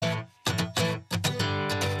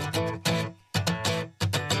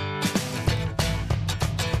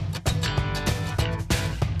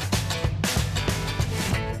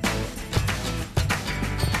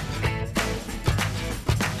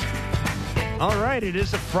All right, it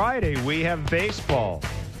is a Friday. We have baseball.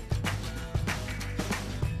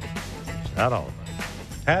 What's that all about?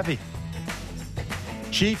 Happy.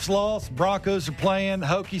 Chiefs lost. Broncos are playing.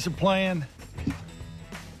 Hokies are playing.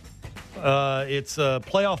 It's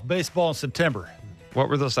playoff baseball in September. What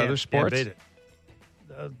were those other sports? Can't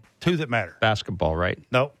beat it. Two that matter. Basketball, right?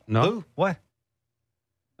 No. No? Who? What?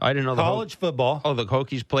 I didn't know. College football. Oh, the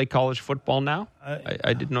Hokies play college football now?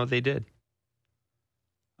 I didn't know they did.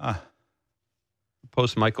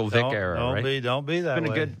 Post Michael Vick era, right? Don't be that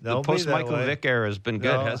way. The post Michael Vick era has been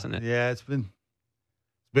good, hasn't it? Yeah, it's been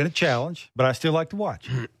a challenge, but I still like to watch.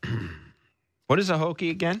 What is a Hokie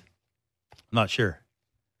again? I'm not sure.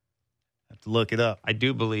 Have to look it up. I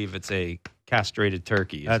do believe it's a castrated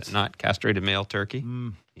turkey. Is it not castrated male turkey?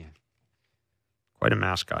 Yeah. Quite a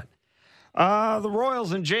mascot. The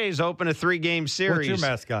Royals and Jays open a 3-game series. What's your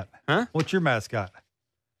mascot? Huh? What's your mascot?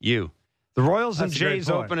 You. The Royals and That's a great Jays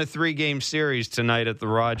point. open a 3-game series tonight at the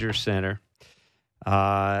Rogers Center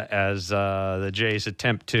as the Jays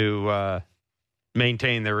attempt to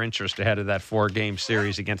maintain their interest ahead of that 4-game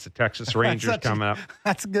series against the Texas Rangers coming up.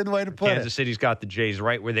 That's a good way to put it. Kansas City's got the Jays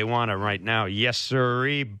right where they want them right now. Yes,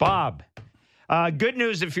 sirree, Bob. Good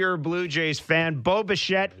news if you're a Blue Jays fan. Bo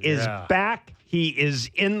Bichette is back. He is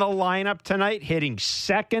in the lineup tonight, hitting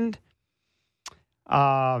second.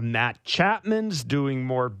 Matt Chapman's doing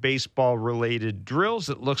more baseball-related drills.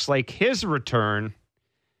 It looks like his return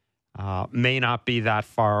may not be that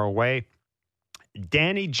far away.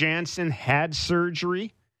 Danny Jansen had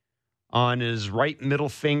surgery on his right middle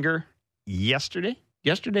finger yesterday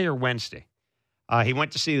or Wednesday. He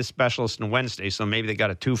went to see the specialist on Wednesday, so maybe they got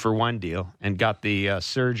a 2-for-1 deal and got the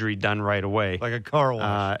surgery done right away. Like a car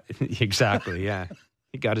wash. Exactly, yeah.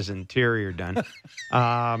 He got his interior done.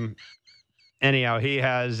 Anyhow, he's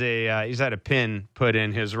had a pin put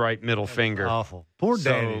in his right middle finger. Awful. Poor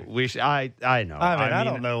Danny. I know. I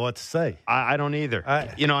don't know what to say. I don't either.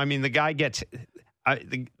 The guy gets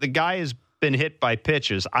the guy has been hit by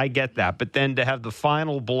pitches. I get that, but then to have the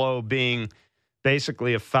final blow being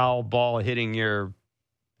basically a foul ball hitting your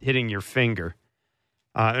finger,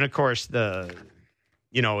 and of course in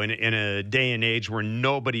a day and age where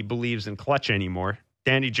nobody believes in clutch anymore,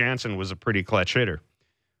 Danny Jansen was a pretty clutch hitter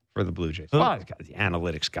for the Blue Jays. Well, the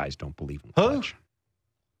analytics guys don't believe in clutch.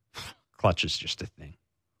 Clutch is just a thing.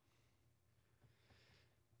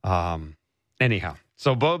 Anyhow,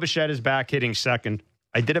 so Bo Bichette is back hitting second.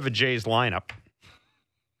 I did have a Jays lineup.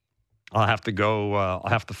 I'll have to go. I'll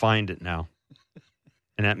have to find it now,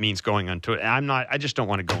 and that means going on Twitter. I just don't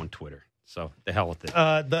want to go on Twitter. So the hell with it.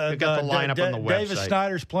 Got the lineup on the website. Davis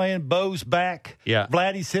Snyder's playing. Bo's back. Yeah.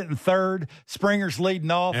 Vladdy's hitting third. Springer's leading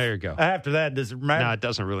off. There you go. After that, does it matter? No, it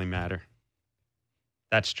doesn't really matter.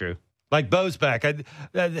 That's true. Like Bo's back.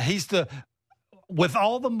 With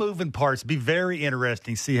all the moving parts, be very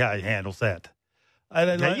interesting to see how he handles that.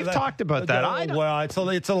 Now, you've talked about that.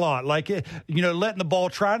 It's a lot. Like, letting the ball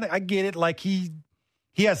try. I get it. Like he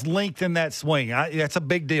has length in that swing. That's a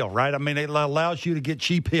big deal, right? I mean, it allows you to get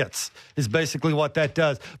cheap hits is basically what that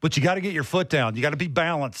does. But you got to get your foot down. You got to be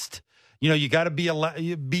balanced. You got to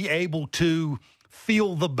be able to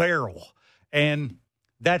feel the barrel. And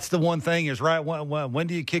that's the one thing is, right, when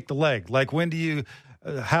do you kick the leg? Like, when do you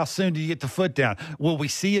how soon do you get the foot down? Will we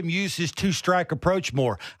see him use his 2-strike approach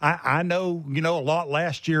more? I know, a lot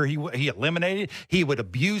last year he eliminated. He would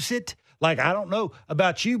abuse it. Like, I don't know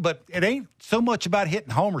about you, but it ain't so much about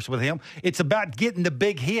hitting homers with him. It's about getting the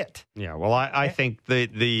big hit. Yeah, well, I think the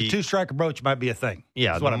 2-strike approach might be a thing.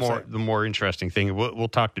 Yeah, the more interesting thing. We'll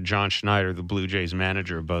talk to John Schneider, the Blue Jays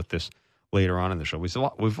manager, about this later on in the show.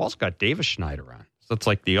 We've also got Davis Schneider on. So it's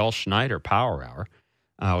like the All Schneider Power Hour.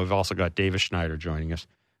 We've also got Davis Schneider joining us.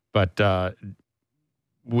 But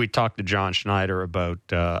we talked to John Schneider about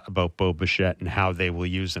Bo Bichette and how they will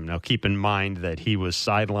use him. Now, keep in mind that he was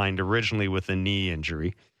sidelined originally with a knee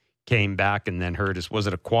injury, came back and then hurt his. Was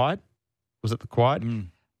it a quad? Was it the quad?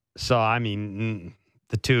 So, I mean,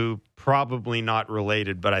 the two probably not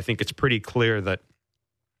related, but I think it's pretty clear that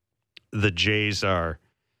the Jays are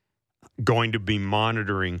going to be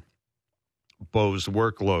monitoring Bo's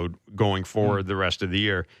workload going forward the rest of the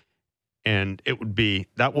year. And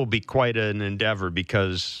that will be quite an endeavor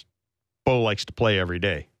because Bo likes to play every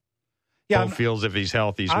day. Yeah, Bo feels if he's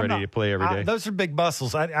healthy, he's ready to play every day. Those are big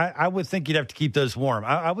muscles. I would think you'd have to keep those warm.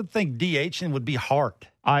 I would think DHing would be hard.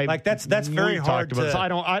 That's very hard to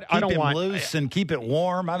keep him loose and keep it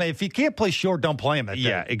warm. I mean, if you can't play short, don't play him that day.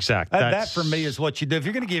 Yeah, exactly. That for me is what you do. If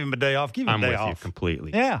you're going to give him a day off, give him a day off. I'm with you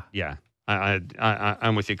completely. Yeah. Yeah.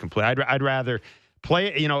 I'm with you completely. I'd rather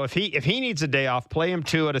Play, if he needs a day off, play him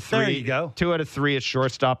 2 out of 3. There you go. 2 out of 3 at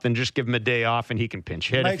shortstop, then just give him a day off and he can pinch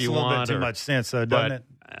hit if you want. Makes a little bit too much sense, though, doesn't it?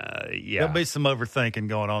 Yeah. There'll be some overthinking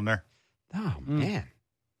going on there. Oh, man.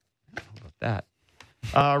 How about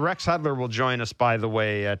that? Rex Hudler will join us, by the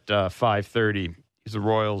way, at 5:30. He's a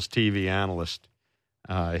Royals TV analyst.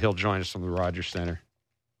 He'll join us from the Rogers Center.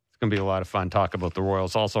 It's going to be a lot of fun talk about the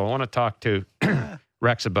Royals. Also, I want to talk to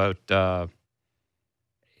Rex about,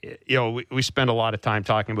 we spend a lot of time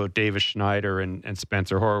talking about Davis Schneider and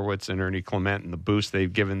Spencer Horwitz and Ernie Clement and the boost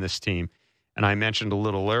they've given this team. And I mentioned a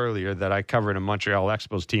little earlier that I covered a Montreal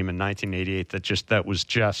Expos team in 1988 that was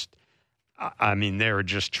just, they were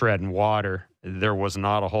just treading water. There was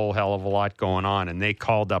not a whole hell of a lot going on. And they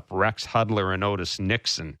called up Rex Hudler and Otis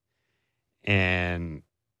Nixon. And,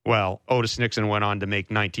 Otis Nixon went on to make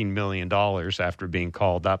 $19 million after being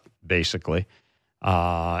called up, basically.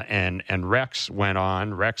 And Rex went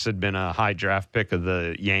on. Rex had been a high draft pick of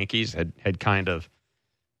the Yankees, had kind of,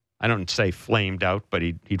 I don't say flamed out, but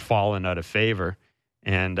he'd fallen out of favor.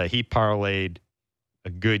 And he parlayed a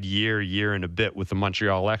good year and a bit with the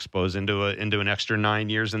Montreal Expos into an extra 9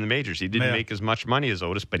 years in the majors. He didn't make as much money as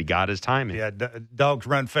Otis, but he got his time in. Yeah, dogs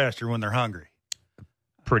run faster when they're hungry.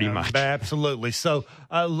 Pretty much. Absolutely. So,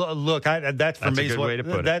 look, that's for me. That's a good way to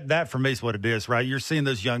put it. That for me is what it is, right? You're seeing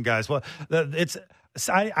those young guys. Well,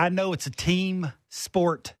 I know it's a team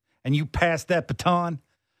sport, and you pass that baton.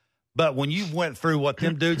 But when you went through what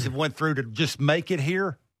them dudes have went through to just make it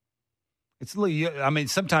here,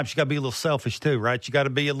 sometimes you got to be a little selfish too, right? You got to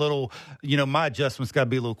be a little, my adjustments got to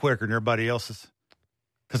be a little quicker than everybody else's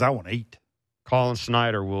because I want to eat. Colin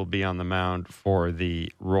Snyder will be on the mound for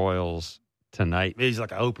the Royals tonight. He's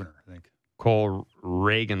like an opener, I think. Cole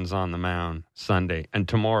Reagan's on the mound Sunday. And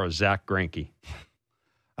tomorrow, Zach Greinke.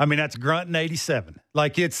 That's grunt in 87.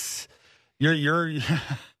 Like it's, You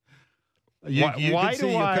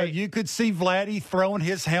could see Vladdy throwing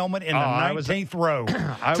his helmet in the 19th row.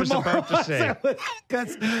 I was about to say.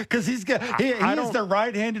 Because he's the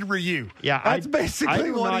right-handed Ryu. Yeah, that's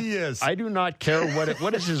basically what he is. I do not care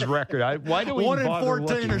what is his record. Why do we 1 bother in 14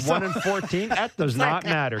 looking? or something? 1 in 14? That does not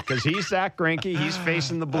matter because he's Zach Greinke. He's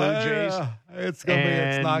facing the Blue Jays. It's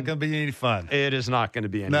not going to be any fun. It is not going to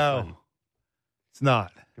be any fun. No, it's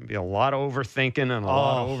not. Going to be a lot of overthinking and a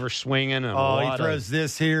lot of overswinging. And he throws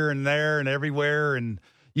this here and there and everywhere, and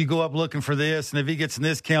you go up looking for this, and if he gets in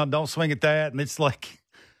this count, don't swing at that, and it's like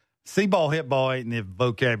see ball, hit ball ain't in the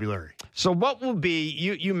vocabulary. So what will be?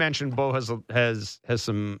 You mentioned Bo has a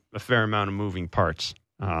fair amount of moving parts,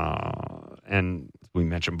 and we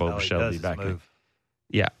mentioned Bo Bichelle back in.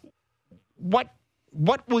 Yeah, what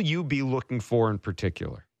will you be looking for in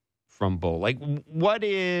particular from Bo? Like, what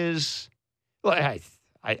is?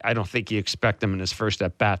 I don't think you expect him in his first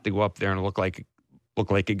at bat to go up there and look like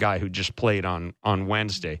a guy who just played on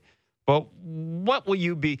Wednesday. But what will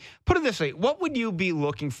you be? Put it this way: what would you be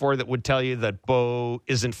looking for that would tell you that Bo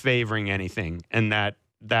isn't favoring anything and that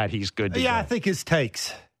he's good to go? Yeah, I think his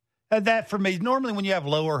takes. That for me, normally when you have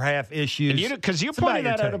lower half issues, because you pointed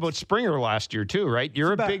that out about Springer last year too, right?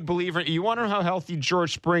 You're a big believer. You want to know how healthy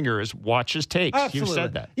George Springer is? Watch his takes. Absolutely. You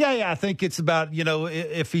said that. Yeah. I think it's about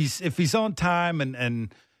if he's on time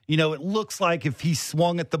and it looks like if he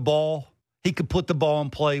swung at the ball, he could put the ball in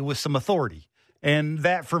play with some authority. And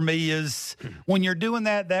that for me is when you're doing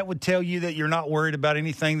that, that would tell you that you're not worried about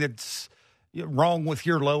anything that's wrong with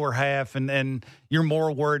your lower half and you're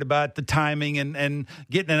more worried about the timing and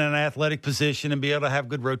getting in an athletic position and be able to have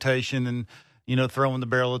good rotation and, throwing the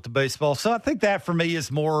barrel at the baseball. So I think that for me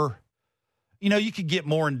is more, you could get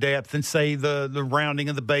more in depth and say the rounding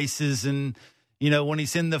of the bases and, when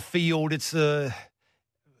he's in the field, it's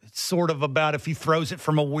sort of about if he throws it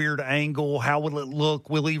from a weird angle, how will it look?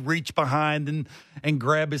 Will he reach behind and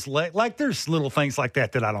grab his leg? Like there's little things like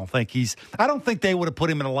that I don't think they would have put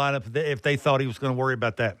him in a lineup if they thought he was going to worry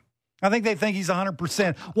about that. I think they think he's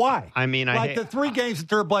 100%. Why? The 3 games that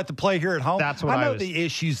they're about to play here at home. That's what I know the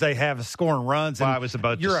issues they have of scoring runs. And I was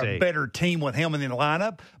about to say. You're a better team with him in the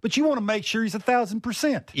lineup, but you want to make sure he's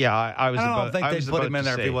 1,000%. Yeah, I don't think they'd put him in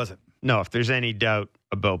there if he wasn't. No, if there's any doubt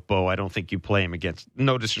about Bo, I don't think you play him against.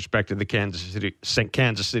 No disrespect to the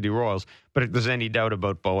Kansas City Royals, but if there's any doubt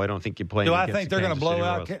about Bo, I don't think you play him against. Do I think they're going to blow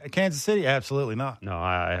out Kansas City? Absolutely not. No,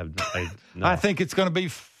 no. I think it's going to be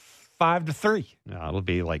 5-3. No, it'll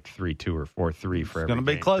be like 3-2 or 4-3 for every game. It's going to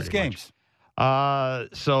be close games.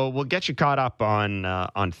 So we'll get you caught up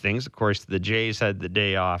on things. Of course, the Jays had the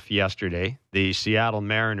day off yesterday. The Seattle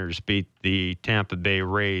Mariners beat the Tampa Bay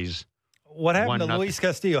Rays. What happened to Luis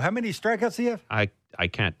Castillo? How many strikeouts does he have? I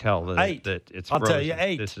can't tell. 8. That it's I'll frozen. tell you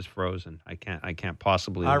 8. This is frozen. I can't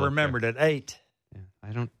possibly. I remembered it 8. Yeah.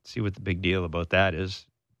 I don't see what the big deal about that is.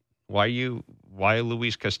 Why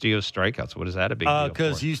Luis Castillo's strikeouts? What is that a big deal?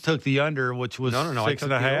 Because you took the under, which was no,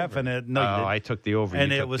 6.5, and it I took the over,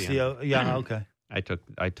 and it was okay. I took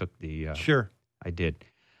the sure. I did.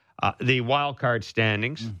 The wild card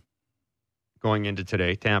standings going into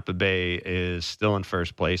today: Tampa Bay is still in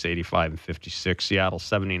first place, 85-56. Seattle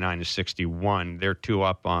 79-61. They're 2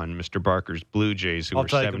 up on Mr. Barker's Blue Jays, who are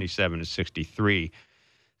 77-63.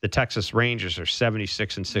 The Texas Rangers are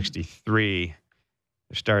 76-63.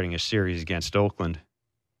 They're starting a series against Oakland.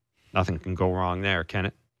 Nothing can go wrong there, can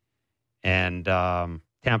it? And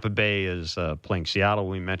Tampa Bay is playing Seattle,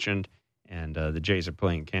 we mentioned, and the Jays are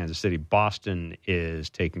playing Kansas City. Boston is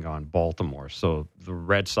taking on Baltimore. So the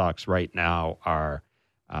Red Sox right now are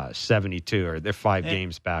 72, or they're 5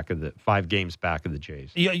 games back of the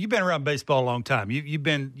Jays. Yeah, you've been around baseball a long time.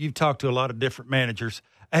 You've talked to a lot of different managers.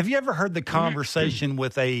 Have you ever heard the conversation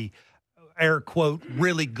with a air quote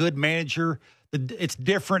really good manager? It's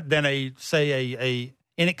different than a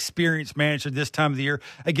inexperienced manager this time of the year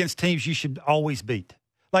against teams you should always beat.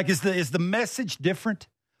 Like, is the message different?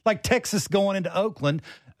 Like Texas going into Oakland,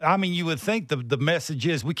 I mean, you would think the message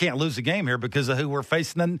is we can't lose a game here because of who we're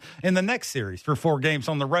facing in the next series for 4 games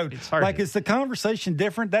on the road. It's hard. Is the conversation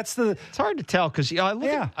different? It's hard to tell because I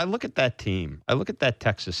look at that team. I look at that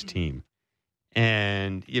Texas team,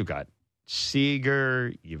 and you've got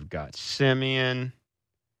Seager, you've got Simeon.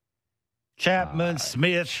 Chapman,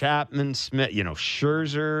 Smith. Scherzer's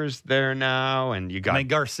there now, and you got.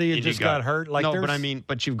 Garcia just got hurt.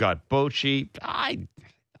 But you've got Bochy.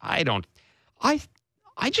 I don't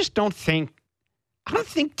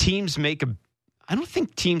think teams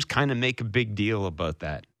kind of make a big deal about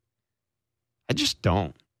that. I just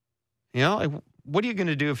don't. What are you going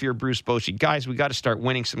to do if you're Bruce Bochy? Guys, we got to start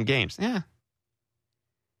winning some games. Yeah.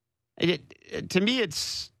 To me,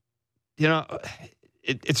 it's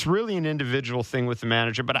it's really an individual thing with the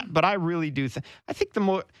manager, but I really do think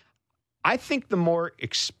the more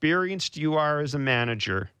experienced you are as a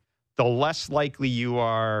manager, the less likely you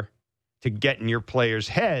are to get in your players'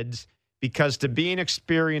 heads, because to be an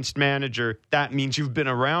experienced manager, that means you've been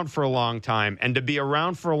around for a long time, and to be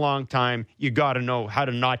around for a long time, you got to know how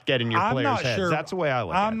to not get in your players' heads. That's the way I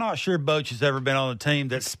look at it. I'm not sure Boch has ever been on a team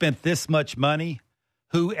that spent this much money,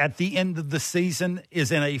 who at the end of the season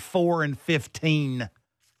is in a 4-15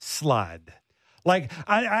 slide. Like,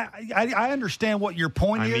 I understand what your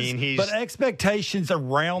point is, but expectations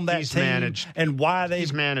around that team and why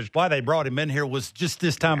they brought him in here was just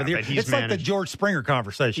this time of the year. It's like the George Springer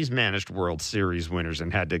conversation. He's managed World Series winners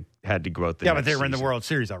and had to go out there. Yeah, but they were in the World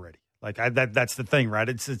Series already. Like that's the thing, right?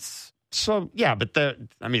 It's so yeah, but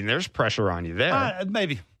there's pressure on you there.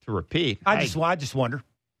 Maybe to repeat. I just wonder.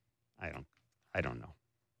 I don't know.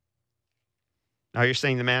 Now you're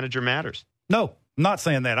saying the manager matters. No, I'm not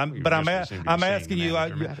saying that. I'm asking you.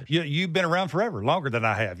 You've been around forever, longer than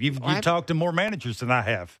I have. You've talked to more managers than I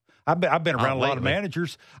have. I've been around a lot of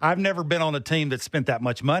managers. I've never been on a team that spent that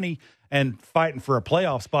much money and fighting for a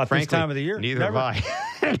playoff spot this time of the year. Neither have I.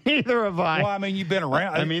 Neither have I. Well, I mean, you've been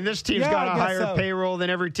around. This team's got a higher payroll than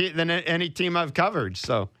any team I've covered.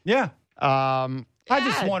 So yeah. I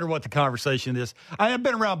just wonder what the conversation is. I've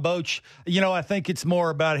been around Boch. I think it's more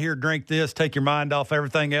about here, drink this, take your mind off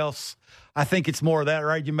everything else. I think it's more of that,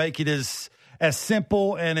 right? You make it as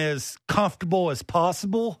simple and as comfortable as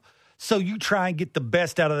possible, so you try and get the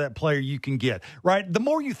best out of that player you can get, right? The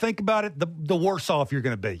more you think about it, the worse off you're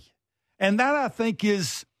going to be. And that, I think,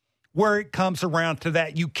 is where it comes around to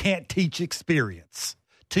that you can't teach experience,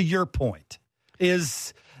 to your point,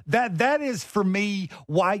 is that is, for me,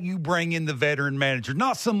 why you bring in the veteran manager.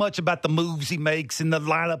 Not so much about the moves he makes and the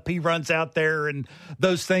lineup he runs out there and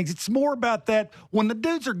those things. It's more about that when the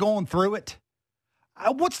dudes are going through it,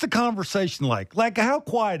 what's the conversation like? Like, how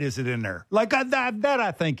quiet is it in there? Like, that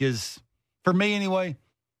I think is, for me anyway,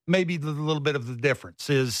 maybe the little bit of the difference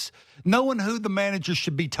is knowing who the manager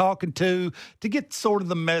should be talking to get sort of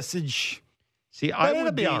the message. See,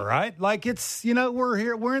 it'll be all right. Like, it's, we're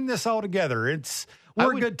here, we're in this all together.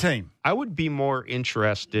 We're a good team. I would be more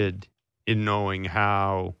interested in knowing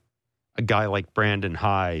how a guy like Brandon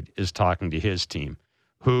Hyde is talking to his team,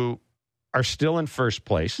 who are still in first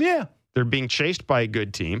place. Yeah. They're being chased by a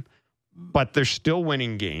good team, but they're still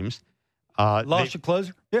winning games. Lost your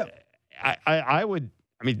closer? Yeah. I would,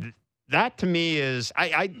 that to me is,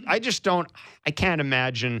 I just don't, I can't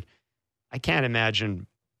imagine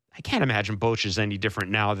Boch is any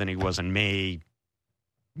different now than he was on May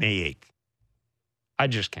 8th. I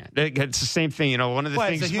just can't. It's the same thing, One of the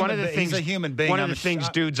things. He's a human being. One of the things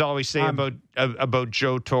dudes always say about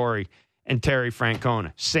Joe Torre and Terry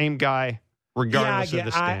Francona. Same guy, regardless of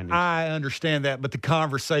the standings. I understand that, but the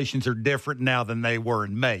conversations are different now than they were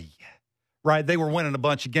in May. Right, they were winning a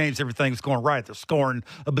bunch of games. Everything was going right. They're scoring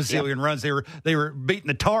a bazillion runs. They were beating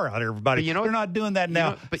the tar out of everybody. But they're not doing that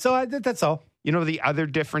now. That's all. You know, the other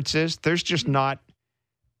difference is there's just not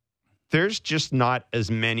as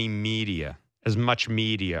much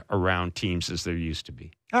media around teams as there used to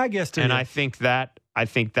be. I guess too. And I think that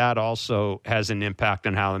also has an impact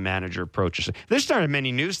on how the manager approaches it. There aren't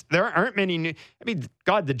many news. I mean,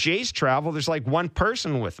 God, the Jays travel. There's like one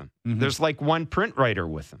person with them. Mm-hmm. There's like one print writer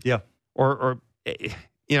with them. Yeah. Or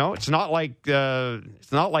you know, it's not like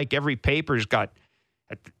every paper's got.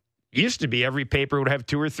 It used to be every paper would have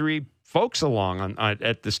 2 or 3 folks along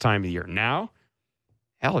at this time of the year. Now,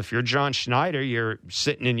 hell, if you're John Schneider, you're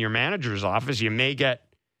sitting in your manager's office. You may get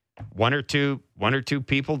one or two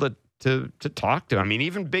people to talk to. I mean,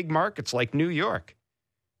 even big markets like New York,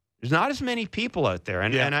 there's not as many people out there,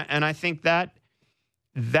 and I think that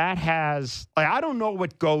has. Like, I don't know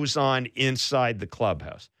what goes on inside the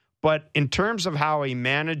clubhouse. But in terms of how a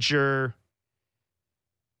manager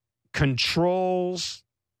controls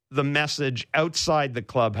the message outside the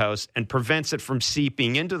clubhouse and prevents it from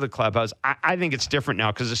seeping into the clubhouse, I think it's different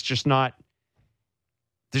now because it's just not.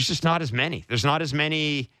 There's just not as many. There's not as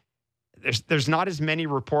many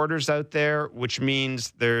reporters out there, which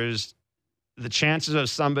means there's the chances of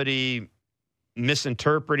somebody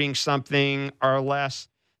misinterpreting something are less.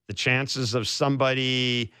 The chances of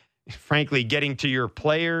somebody, frankly, getting to your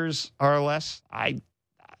players are less. I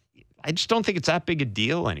just don't think it's that big a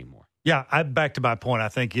deal anymore. Yeah, back to my point. I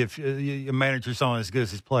think if a manager's on as good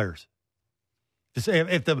as his players,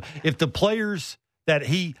 if the players that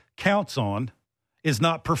he counts on is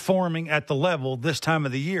not performing at the level this time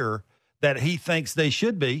of the year that he thinks they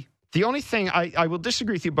should be. The only thing I will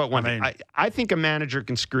disagree with you about one thing. I think a manager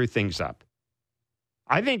can screw things up.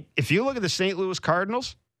 I think if you look at the St. Louis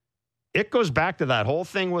Cardinals, it goes back to that whole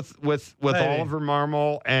thing with Oliver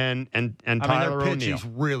Marmol and Tyler O'Neill. Their pitching's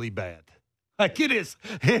really bad. Like it is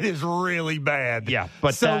really bad. Yeah,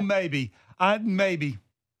 but so maybe. I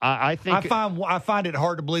think I find it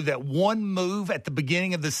hard to believe that one move at the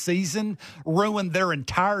beginning of the season ruined their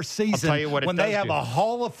entire season. I'll tell you what when they have a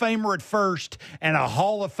Hall of Famer at first and a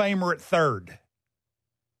Hall of Famer at third.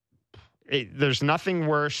 There's nothing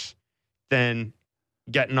worse than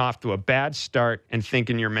getting off to a bad start and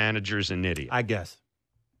thinking your manager's an idiot. I guess.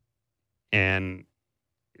 And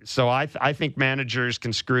so I think managers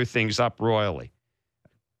can screw things up royally.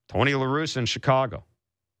 Tony La Russa in Chicago,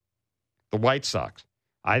 the White Sox.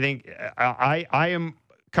 I think I am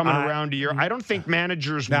coming around to your. I don't think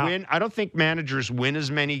managers win. I don't think managers win as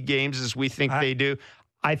many games as we think they do.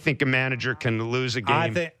 I think a manager can lose a game.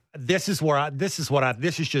 I think this is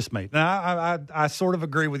just me. Now I sort of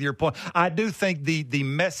agree with your point. I do think the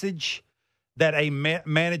message that a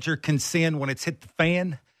manager can send when it's hit the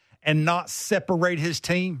fan and not separate his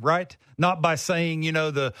team, right? Not by saying,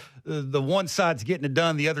 the one side's getting it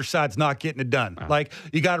done, the other side's not getting it done. Like,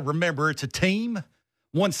 you got to remember, it's a team.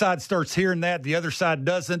 One side starts hearing that, the other side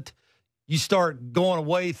doesn't. You start going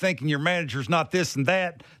away thinking your manager's not this and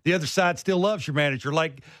that. The other side still loves your manager.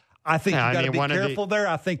 Like, I think you got to be careful there.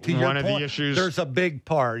 I think to your point, there's a big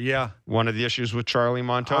part, yeah. One of the issues with Charlie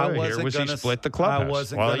Montoya here was he split the clubhouse. I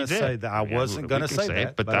wasn't going to say that. I wasn't going to say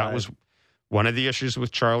that. But that was one of the issues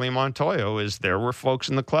with Charlie Montoya is there were folks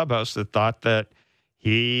in the clubhouse that thought that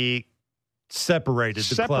he separated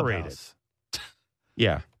the clubhouse.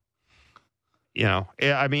 Yeah.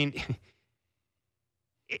 I mean,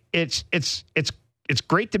 it's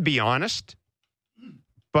great to be honest,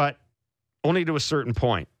 but only to a certain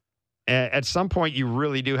point. At some point, you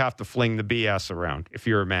really do have to fling the BS around if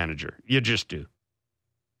you're a manager. You just do.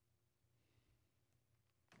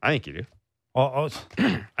 I think you do. I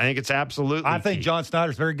think it's absolutely. I think John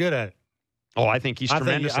Schneider's very good at it. Oh, I think he's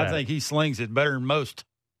tremendous. I think he slings it better than most.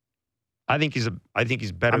 I think he's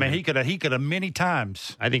better. I mean, he could have many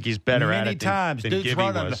times. I think he's better at it than Gibby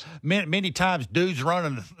was. Many times, dudes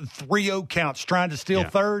running 3-0 counts trying to steal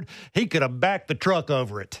third. He could have backed the truck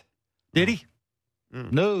over it. Did he?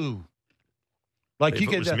 No. Like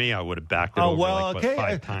if it was me, I would have backed it over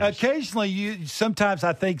 5 times. Occasionally, sometimes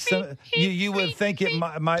I think you would think it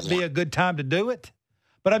might be a good time to do it,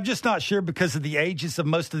 but I'm just not sure because of the ages of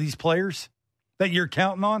most of these players that you're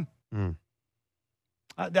counting on.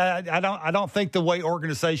 I don't think the way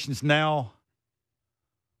organizations now.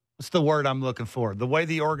 What's the word I'm looking for? The way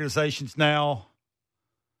the organizations now.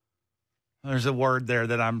 There's a word there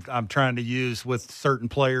that I'm trying to use with certain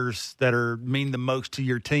players that mean the most to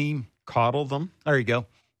your team. Coddle them. There you go.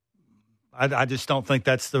 I just don't think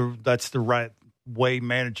that's the right way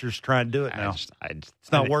managers try and do it now. It's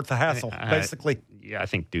not worth the hassle, basically. I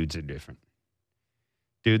think dudes are different.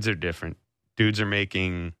 Dudes are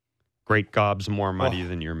making great gobs more money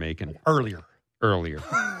than you're making. Earlier.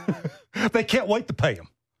 They can't wait to pay them,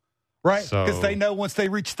 right? Because they know once they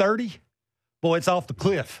reach 30, boy, it's off the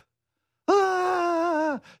cliff.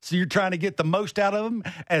 So you're trying to get the most out of them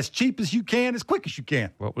as cheap as you can, as quick as you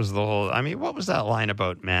can. What was that line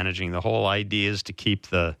about managing? The whole idea is to keep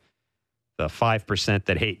the 5%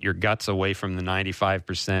 that hate your guts away from the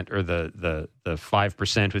 95%, or the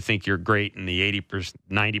 5% who think you're great and the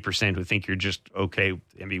 90% who think you're just okay.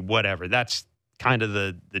 I mean, whatever. That's kind of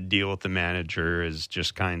the deal with the manager, is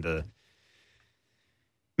just kind of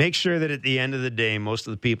make sure that at the end of the day, most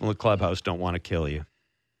of the people in the clubhouse don't want to kill you.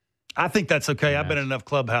 I think that's okay. I've been in enough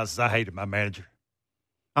clubhouses. I hated my manager.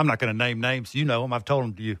 I'm not going to name names. You know them. I've told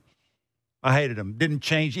them to you. I hated him. Didn't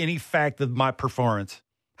change any fact of my performance.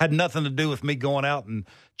 Had nothing to do with me going out and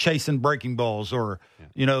chasing breaking balls or,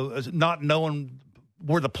 not knowing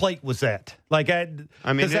where the plate was at.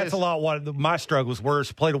 Because that's a lot what my struggles were,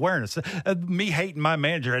 is plate awareness. Me hating my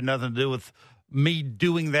manager had nothing to do with me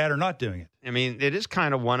doing that or not doing it. I mean, it is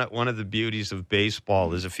kind of one of the beauties of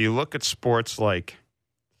baseball is if you look at sports like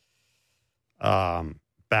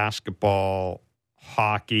basketball,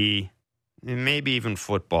 hockey, and maybe even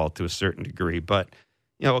football to a certain degree. But,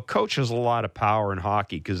 a coach has a lot of power in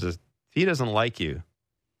hockey because if he doesn't like you,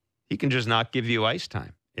 he can just not give you ice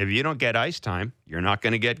time. If you don't get ice time, you're not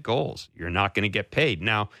going to get goals. You're not going to get paid.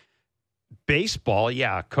 Now, baseball,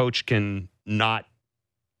 a coach can not.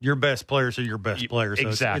 Your best players are your best players. So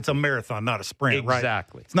exactly. It's a marathon, not a sprint, right?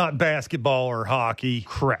 Exactly. It's not basketball or hockey.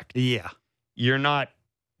 Correct. Yeah. You're not.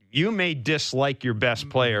 You may dislike your best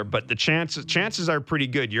player, but the chances are pretty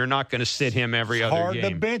good you're not going to sit him every other game. It's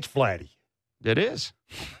hard to bench Vladdy. It is.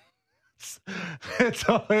 It's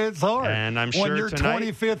hard. And I'm sure when you're tonight,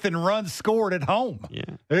 25th in runs scored at home. Yeah.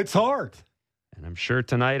 It's hard. And I'm sure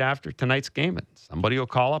tonight, after tonight's game, somebody will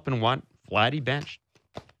call up and want Vladdy benched.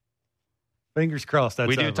 Fingers crossed.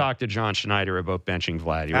 We do talk to John Schneider about benching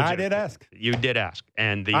Vladdy. I did ask. You did ask.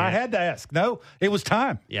 And I had to ask. No, it was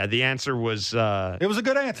time. Yeah, the answer was... it was a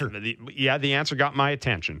good answer. The answer got my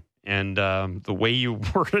attention. And the way you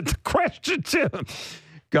worded the question, too,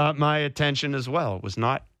 got my attention as well. It was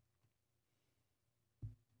not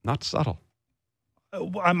subtle.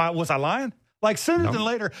 Was I lying? Sooner than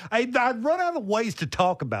later, I'd run out of ways to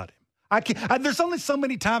talk about him. There's only so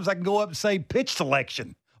many times I can go up and say pitch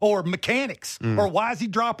selection or mechanics or why is he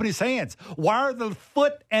dropping his hands? Why are the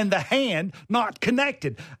foot and the hand not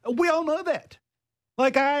connected? We all know that.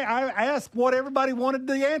 I asked what everybody wanted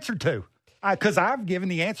the answer to. Because I've given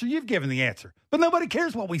the answer, you've given the answer. But nobody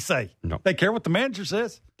cares what we say. No. They care what the manager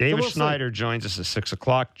says. David Schneider joins us at 6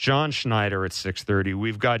 o'clock. John Schneider at 6:30.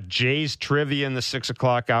 We've got Jays trivia in the 6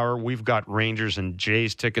 o'clock hour. We've got Rangers and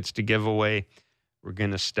Jays tickets to give away. We're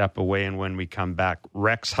going to step away, and when we come back,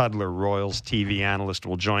 Rex Hudler, Royals TV analyst,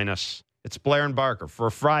 will join us. It's Blair and Barker for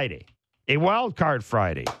Friday, a wild card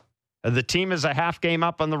Friday. The team is a half game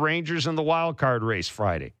up on the Rangers in the wild card race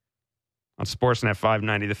Friday. On Sportsnet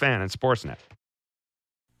 590, The Fan, and Sportsnet.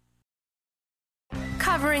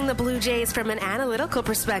 Covering the Blue Jays from an analytical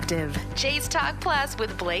perspective. Jays Talk Plus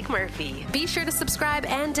with Blake Murphy. Be sure to subscribe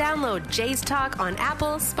and download Jays Talk on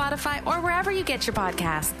Apple, Spotify, or wherever you get your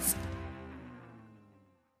podcasts.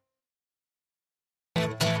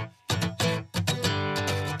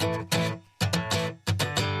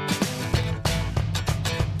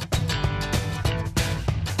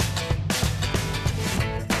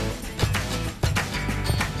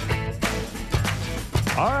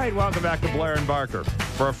 All right, welcome back to Blair and Barker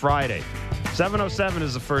for a Friday. 7:07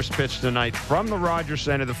 is the first pitch tonight from the Rogers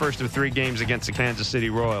Center, the first of 3 games against the Kansas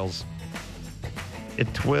City Royals.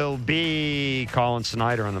 It will be Colin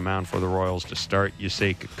Snyder on the mound for the Royals to start.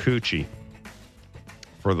 Yusei Kikuchi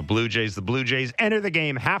for the Blue Jays. The Blue Jays enter the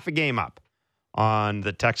game half a game up on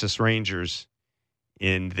the Texas Rangers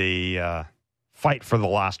in the fight for the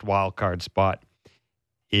last wild card spot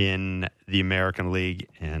in the American League.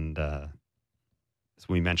 And as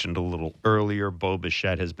we mentioned a little earlier, Bo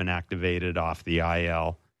Bichette has been activated off the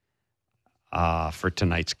IL for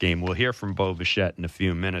tonight's game. We'll hear from Bo Bichette in a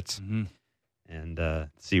few minutes and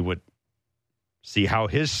see how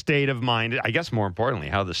his state of mind, I guess more importantly,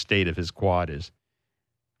 how the state of his quad is.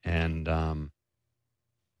 And,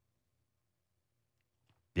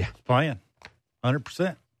 playing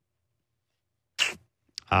 100%.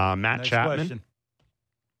 Matt Next Chapman. question.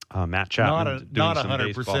 Matt Chapman not some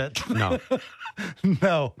 100%. No.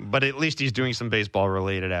 No. But at least he's doing some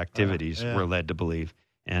baseball-related activities, we're led to believe.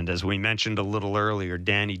 And as we mentioned a little earlier,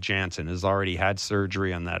 Danny Jansen has already had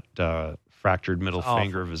surgery on that fractured middle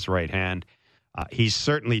finger of his right hand. He's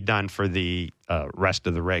certainly done for the rest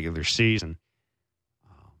of the regular season.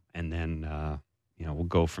 And then, we'll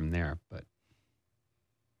go from there. But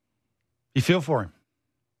you feel for him?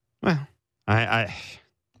 Well, I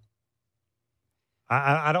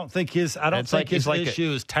don't think his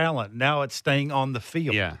issue is talent. Now it's staying on the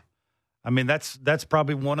field. Yeah. I mean, that's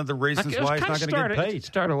probably one of the reasons why he's not going to get paid. It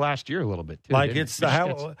started last year a little bit, too. Like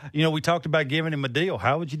we talked about giving him a deal.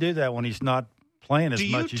 How would you do that when he's not playing as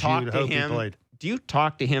much as you would hope he played? Do you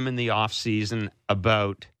talk to him in the offseason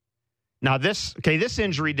about now this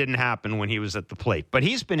injury didn't happen when he was at the plate, but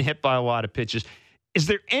he's been hit by a lot of pitches. Is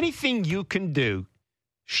there anything you can do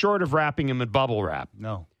short of wrapping him in bubble wrap?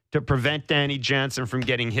 No. To prevent Danny Jansen from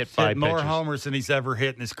getting hit by pitches? More homers than he's ever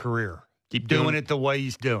hit in his career. Keep doing it the way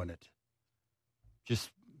he's doing it.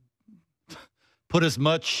 Just put as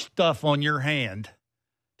much stuff on your hand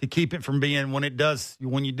to keep it from being when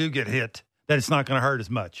you do get hit, that it's not going to hurt as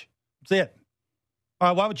much. That's it.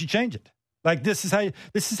 Why would you change it? Like this is how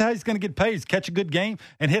he's going to get paid. Is catch a good game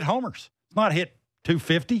and hit homers. It's not hit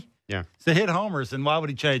 250. Yeah. It's to hit homers, and why would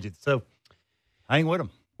he change it? So I ain't with him.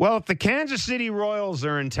 Well, if the Kansas City Royals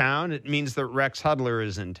are in town, it means that Rex Hudler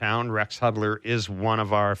is in town. Rex Hudler is one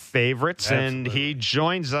of our favorites, and he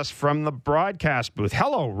joins us from the broadcast booth.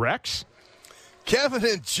 Hello, Rex. Kevin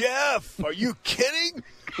and Jeff, are you kidding?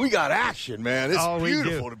 We got action, man. It's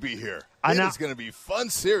beautiful to be here. It's going to be a fun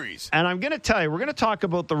series. And I'm going to tell you, we're going to talk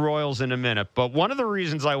about the Royals in a minute, but one of the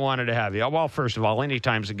reasons I wanted to have you, well, first of all,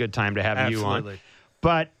 anytime's a good time to have you on.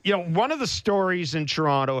 But, one of the stories in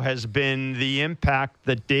Toronto has been the impact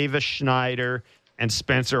that Davis Schneider and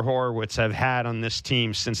Spencer Horwitz have had on this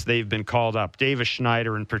team since they've been called up, Davis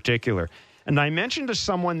Schneider in particular. And I mentioned to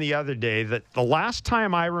someone the other day that the last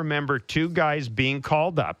time I remember two guys being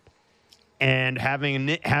called up and have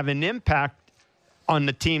an impact on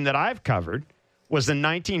the team that I've covered was the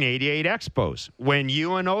 1988 Expos when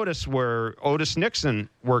you and Otis Nixon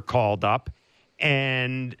were called up,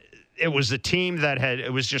 and it was a team that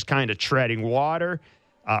it was just kind of treading water.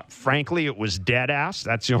 Frankly, it was dead ass.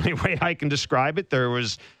 That's the only way I can describe it. There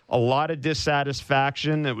was a lot of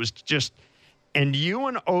dissatisfaction. It was just, and you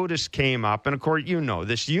and Otis came up, and of course,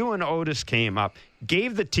 this. You and Otis came up,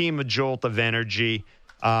 gave the team a jolt of energy.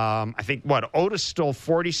 I think Otis stole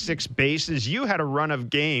 46 bases. You had a run of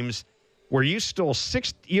games where you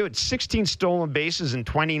had 16 stolen bases in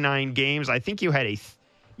 29 games. I think you had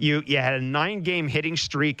You had a 9-game hitting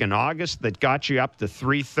streak in August that got you up to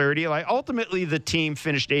 330. Ultimately, the team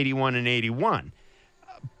finished 81-81.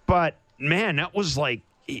 But, man, that was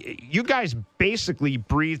you guys basically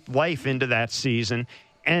breathed life into that season.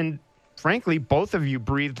 And, frankly, both of you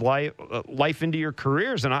breathed life into your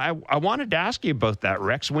careers. And I wanted to ask you about that,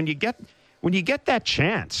 Rex. When you get that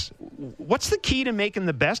chance, what's the key to making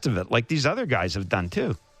the best of it like these other guys have done,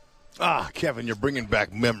 too? Kevin, you're bringing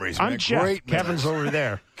back memories, man. I'm Jeff. Great Kevin's over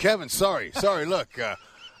there. Kevin, sorry. Look,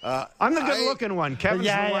 I'm the good-looking one. Kevin's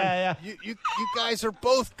the one. Yeah. You guys are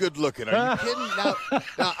both good-looking. Are you kidding?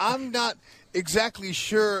 Now, I'm not exactly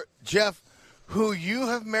sure, Jeff, who you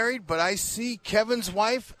have married, but I see Kevin's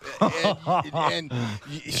wife, and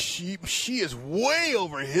she is way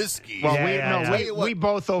over his skis. Well, we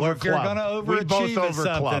both overclubbed. Well, if you're going to overachieve at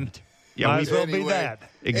something, might as well be that.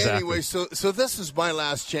 Exactly. Anyway, so this is my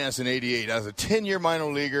last chance in '88. I was a 10-year minor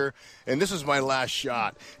leaguer, and this was my last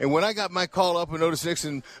shot. And when I got my call up with Otis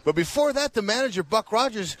Nixon, but before that, the manager, Buck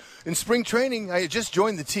Rogers, in spring training, I had just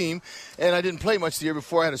joined the team, and I didn't play much the year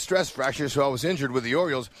before. I had a stress fracture, so I was injured with the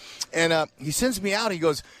Orioles. And he sends me out. He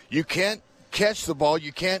goes, "You can't catch the ball,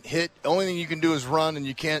 you can't hit. The only thing you can do is run, and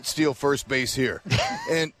you can't steal first base here."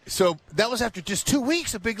 And so that was after just 2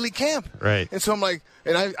 weeks of big league camp. Right. And so I'm like,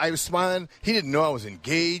 and I was smiling. He didn't know I was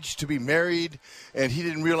engaged to be married, and he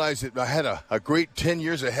didn't realize that I had a great 10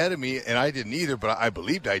 years ahead of me, and I didn't either, but I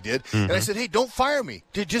believed I did. Mm-hmm. And I said, "Hey, don't fire me.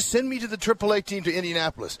 Just send me to the AAA team to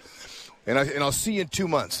Indianapolis, and I'll see you in 2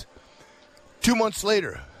 months." 2 months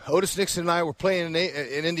later, Otis Nixon and I were playing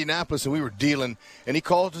in Indianapolis, and we were dealing, and he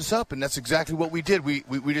called us up, and that's exactly what we did.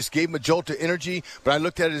 We just gave him a jolt of energy, but I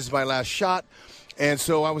looked at it as my last shot, and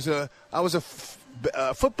so I was a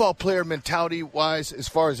football player mentality-wise as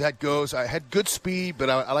far as that goes. I had good speed, but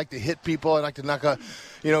I like to hit people. I like to knock out,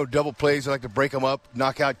 double plays. I like to break them up,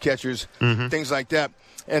 knock out catchers, things like that.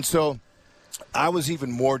 And so I was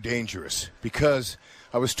even more dangerous because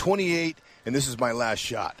I was 28, and this is my last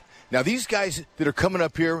shot. Now, these guys that are coming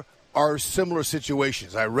up here, are similar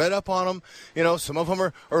situations. I read up on them. You know, some of them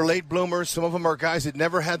are late bloomers. Some of them are guys that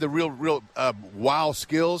never had the real wow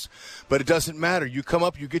skills. But it doesn't matter. You come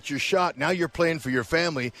up, you get your shot. Now you're playing for your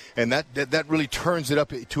family, and that really turns it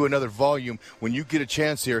up to another volume when you get a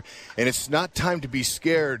chance here. And it's not time to be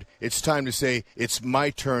scared. It's time to say, it's my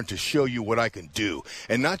turn to show you what I can do.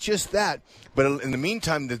 And not just that, but in the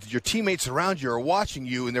meantime, your teammates around you are watching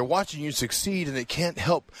you, and they're watching you succeed, and they can't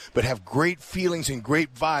help but have great feelings and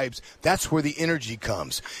great vibes. That's where the energy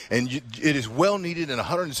comes. And it is well needed in a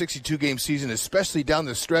 162-game season, especially down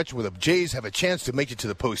the stretch where the Jays have a chance to make it to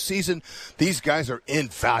the postseason. These guys are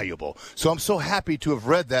invaluable. So I'm so happy to have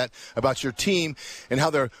read that about your team and how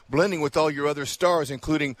they're blending with all your other stars,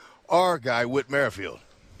 including our guy, Whit Merrifield.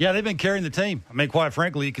 Yeah, they've been carrying the team. I mean, quite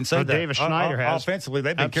frankly, you can say that. Davis Schneider has. Offensively,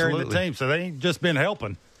 they've been carrying the team, so they ain't just been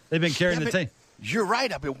helping. They've been carrying the team. You're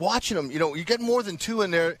right. I've been watching them. You know, you get more than two in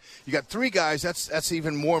there. You got three guys. That's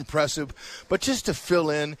even more impressive. But just to fill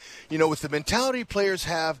in, you know, with the mentality players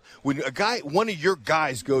have, when one of your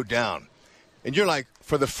guys go down, and you're like,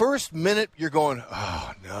 for the first minute, you're going,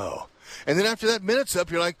 oh, no. And then after that minute's up,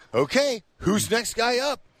 you're like, okay, who's next guy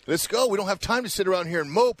up? Let's go. We don't have time to sit around here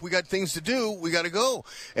and mope. We got things to do. We got to go.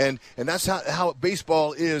 And that's how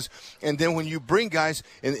baseball is. And then when you bring guys,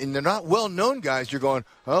 and they're not well-known guys, you're going,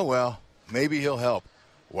 oh, well, maybe he'll help.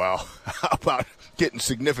 Well, how about getting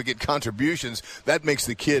significant contributions? That makes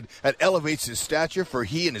the kid, that elevates his stature for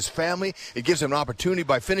he and his family. It gives him an opportunity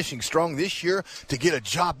by finishing strong this year to get a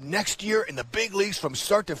job next year in the big leagues from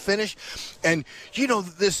start to finish. And, you know,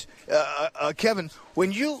 this, Kevin,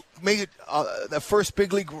 when you make it the first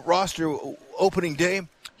big league roster opening day,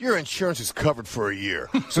 your insurance is covered for a year.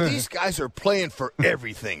 So these guys are playing for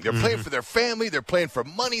everything. They're playing for their family. They're playing for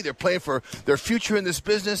money. They're playing for their future in this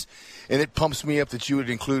business. And it pumps me up that you would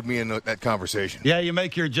include me in that conversation. Yeah, you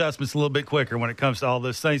make your adjustments a little bit quicker when it comes to all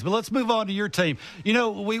those things. But let's move on to your team. You know,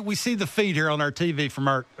 we see the feed here on our TV from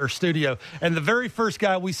our studio. And the very first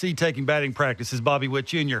guy we see taking batting practice is Bobby Witt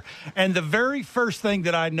Jr. And the very first thing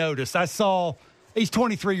that I noticed, I saw he's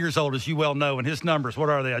 23 years old, as you well know. And his numbers, what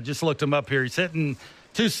are they? I just looked him up here. He's hitting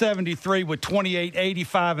 273 with 28,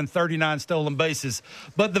 85, and 39 stolen bases.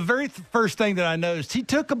 But the very first thing that I noticed, he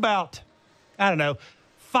took about,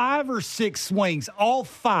 5 or 6 swings. All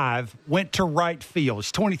 5 went to right field.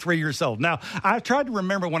 He's 23 years old. Now, I tried to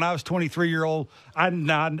remember when I was 23-year-old, I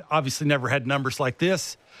obviously never had numbers like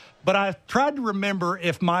this, but I tried to remember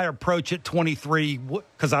if my approach at 23,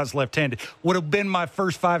 because I was left-handed, would have been my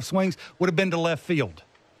first 5 swings, would have been to left field.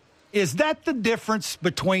 Is that the difference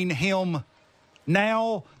between him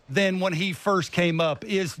now than when he first came up?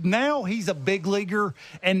 Is now he's a big leaguer,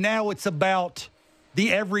 and now it's about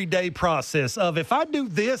the everyday process of, if I do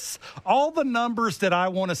this, all the numbers that I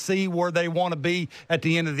want to see where they want to be at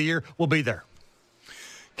the end of the year will be there.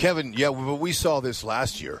 Kevin, yeah, we saw this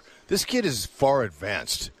last year. This kid is far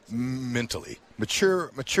advanced mentally,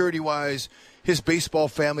 maturity-wise. His baseball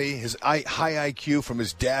family, his high IQ from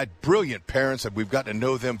his dad, brilliant parents, and we've gotten to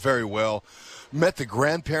know them very well. Met the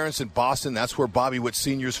grandparents in Boston. That's where Bobby Witt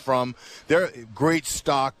Sr.'s from. They're great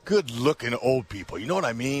stock, good-looking old people. You know what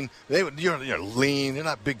I mean? They're lean. They're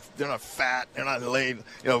not big. They're not fat. They're not laid.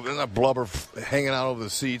 They're not blubber hanging out over the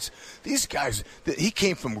seats. These guys, he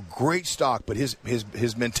came from great stock, but his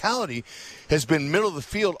mentality has been middle of the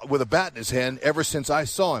field with a bat in his hand ever since I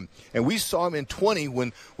saw him. And we saw him in 20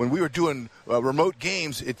 when we were doing remote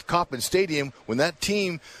games at Kauffman Stadium, when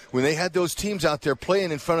they had those teams out there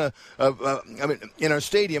playing in front of in our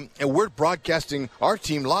stadium, and we're broadcasting our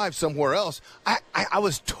team live somewhere else. I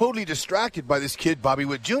was totally distracted by this kid, Bobby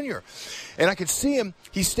Witt Jr. And I could see him.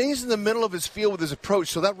 He stays in the middle of his field with his approach.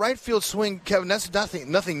 So that right field swing, Kevin, that's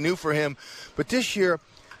nothing new for him. But this year,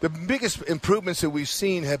 the biggest improvements that we've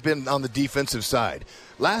seen have been on the defensive side.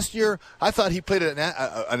 Last year, I thought he played an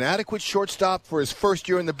adequate shortstop for his first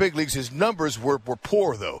year in the big leagues. His numbers were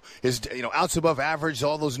poor, though. His outs above average,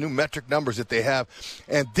 all those new metric numbers that they have.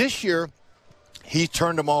 And this year, he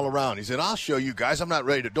turned them all around. He said, I'll show you guys. I'm not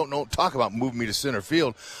ready to don't talk about moving me to center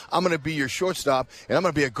field. I'm going to be your shortstop, and I'm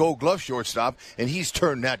going to be a gold glove shortstop. And he's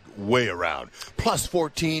turned that way around. Plus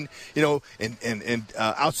 14, and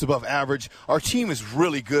outs above average. Our team is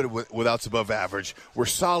really good with outs above average. We're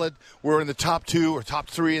solid. We're in the top 2 or top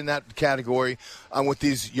 3 in that category with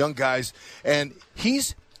these young guys. And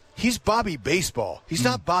he's Bobby Baseball. He's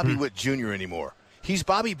not Bobby Witt Jr. anymore. he's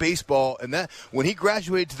Bobby Baseball, and that when he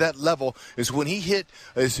graduated to that level is when he hit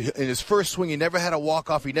in his first swing. He never had a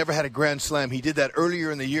walk-off. He never had a grand slam. He did that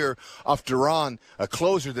earlier in the year off Duran, a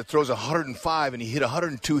closer that throws 105, and he hit a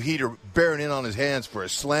 102 heater bearing in on his hands for a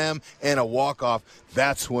slam and a walk-off.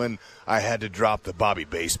 That's when I had to drop the Bobby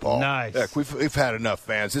Baseball. Nice. Look, we've had enough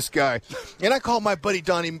fans. This guy, and I called my buddy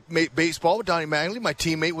Donnie Baseball, Donnie Mattingly, my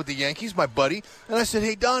teammate with the Yankees, my buddy, and I said,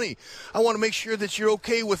 "Hey Donnie, I want to make sure that you're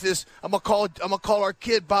okay with this. I'm gonna call our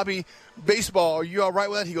kid Bobby Baseball. Are you all right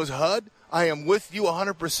with that?" He goes, "Hud, I am with you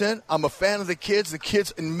 100%. I'm a fan of the kids. The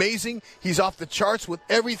kid's amazing. He's off the charts with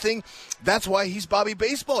everything. That's why he's Bobby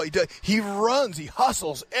Baseball. He runs. He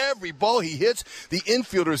hustles. Every ball he hits, the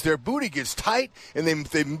infielders, their booty gets tight, and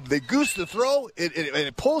they goose the throw, and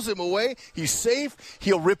it pulls him away. He's safe.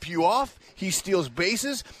 He'll rip you off. He steals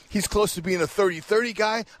bases. He's close to being a 30-30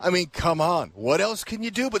 guy. I mean, come on. What else can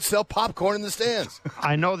you do but sell popcorn in the stands?"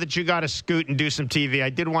 I know that you got to scoot and do some TV. I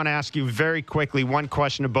did want to ask you very quickly one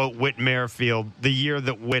question about Whit Merrifield, the year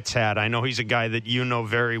that Whit's had. I know he's a guy that you know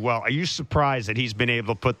very well. Are you surprised that he's been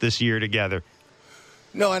able to put this year together?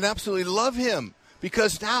 No, I absolutely love him.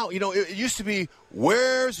 Because now, it used to be,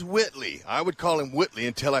 "Where's Whitley?" I would call him Whitley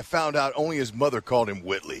until I found out only his mother called him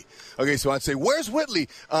Whitley. Okay, so I'd say, "Where's Whitley?"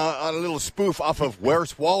 On a little spoof off of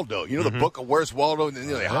Where's Waldo. You know the book of Where's Waldo? And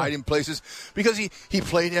they hide in places. Because he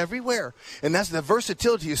played everywhere. And that's the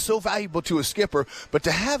versatility is so valuable to a skipper. But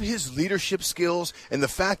to have his leadership skills and the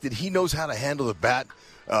fact that he knows how to handle the bat,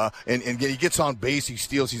 and he gets on base, he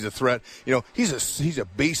steals, he's a threat. He's a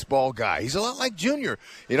baseball guy. He's a lot like Junior.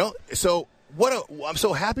 So I'm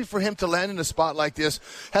so happy for him to land in a spot like this.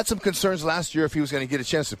 Had some concerns last year if he was going to get a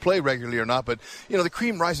chance to play regularly or not, but the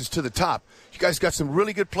cream rises to the top. You guys got some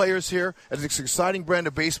really good players here. It's an exciting brand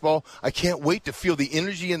of baseball. I can't wait to feel the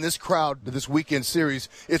energy in this crowd this weekend series.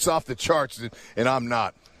 It's off the charts, and I'm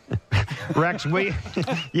not. Rex,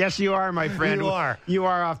 yes, you are, my friend. You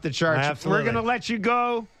are off the charts. Absolutely. We're going to let you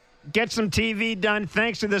go. Get some TV done.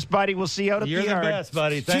 Thanks to this, buddy. We'll see you out at You're the yard. the best,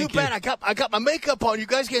 buddy. Thank you. Too bad I got my makeup on. You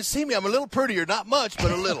guys can't see me. I'm a little prettier. Not much,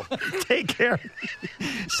 but a little. Take care.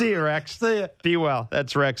 See you, Rex. See ya. Be well.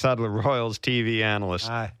 That's Rex Hudler, Royals TV analyst.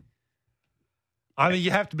 I mean,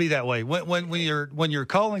 you have to be that way when you're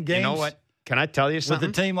calling games. You know what? Can I tell you something?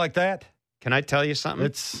 With a team like that? Can I tell you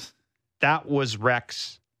something? That was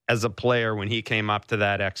Rex as a player when he came up to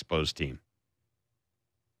that Expos team.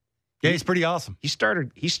 Yeah, he's pretty awesome. He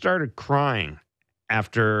started crying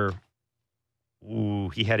after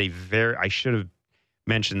he had I should have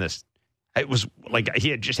mentioned this. It was like he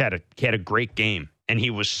had a great game, and he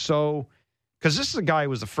was because this is a guy who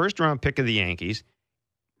was the first round pick of the Yankees.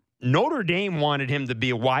 Notre Dame wanted him to be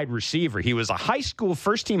a wide receiver. He was a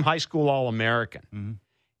first team high school All-American. Mm-hmm.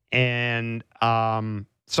 And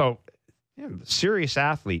serious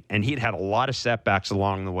athlete, and he'd had a lot of setbacks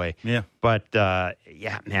along the way. Yeah. But,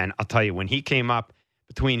 man, I'll tell you, when he came up,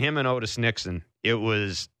 between him and Otis Nixon, it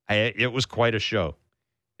was quite a show.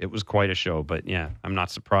 It was quite a show. But, yeah, I'm not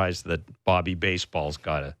surprised that Bobby Baseball's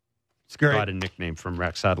got a nickname from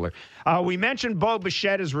Rex Hudler. We mentioned Bo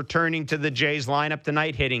Bichette is returning to the Jays lineup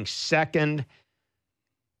tonight, hitting second.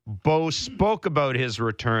 Bo spoke about his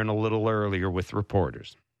return a little earlier with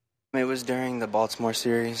reporters. It was during the Baltimore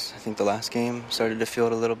series. I think the last game started to feel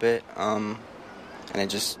it a little bit, and it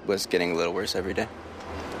just was getting a little worse every day.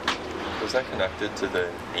 Was that connected to the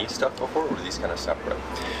knee stuff before, or were these kind of separate?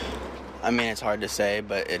 I mean, it's hard to say,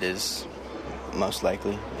 but it is most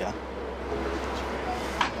likely, yeah.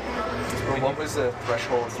 Well, what was the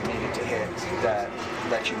threshold you needed to hit that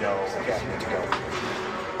let you know, okay, I'm good to go?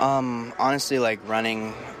 Honestly, like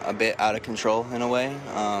running a bit out of control in a way.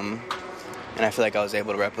 And I feel like I was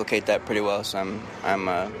able to replicate that pretty well, so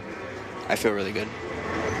I feel really good.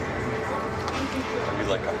 Are you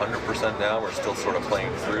like 100% now, or still sort of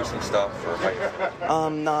playing through some stuff? Or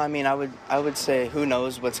no, I mean, I would say who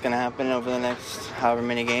knows what's going to happen over the next however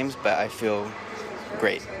many games, but I feel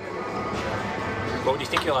great. But do you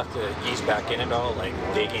think you'll have to ease back in at all, like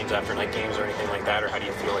day games after night games or anything like that, or how do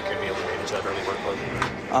you feel like you're going to be able to manage that early workload?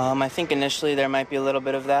 I think initially there might be a little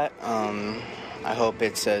bit of that. I hope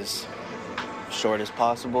it's as short as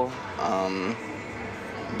possible,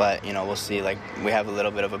 but we'll see. Like, we have a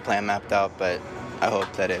little bit of a plan mapped out, but I hope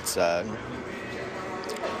that it's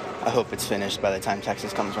finished by the time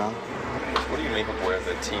Texas comes around. What do you make of where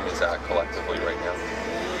the team is at collectively right now?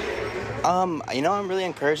 I'm really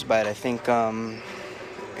encouraged by it. I think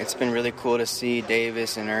it's been really cool to see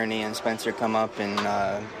Davis and Ernie and Spencer come up and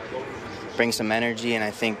bring some energy, and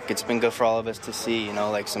I think it's been good for all of us to see,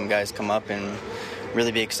 like some guys come up and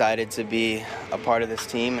really be excited to be a part of this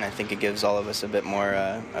team, and I think it gives all of us a bit more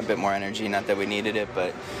energy. Not that we needed it,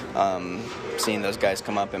 but seeing those guys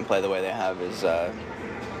come up and play the way they have is,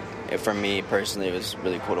 for me personally, it was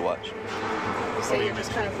really cool to watch. So you're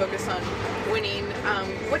just kind of focused on winning.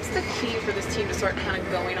 What's the key for this team to start kind of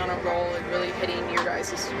going on a roll and really hitting your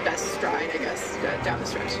guys' best stride, I guess, down the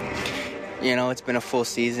stretch? It's been a full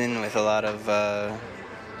season with a lot of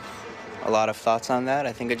thoughts on that.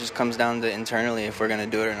 I think it just comes down to internally if we're going to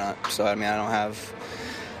do it or not. So, I don't have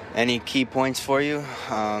any key points for you.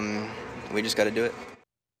 We just got to do it.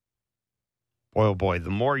 Boy, oh boy, the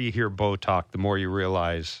more you hear Bo talk, the more you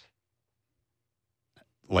realize,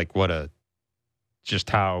 like, just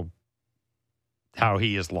how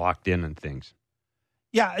he is locked in and things.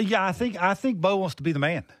 Yeah. I think Bo wants to be the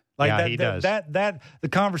man. Like yeah, that, he does. That the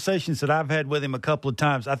conversations that I've had with him a couple of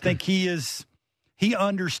times, I think he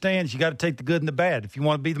understands you got to take the good and the bad. If you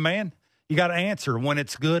want to be the man, you got to answer when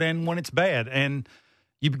it's good and when it's bad. And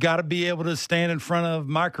you've got to be able to stand in front of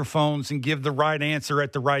microphones and give the right answer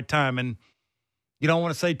at the right time. And you don't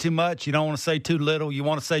want to say too much. You don't want to say too little. You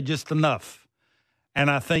want to say just enough. And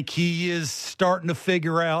I think he is starting to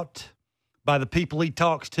figure out by the people he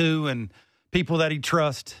talks to and people that he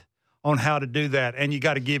trusts on how to do that. And you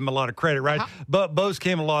got to give him a lot of credit, right? But Bo's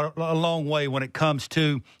came a long way when it comes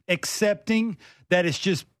to accepting that it's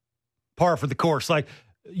just par for the course. Like,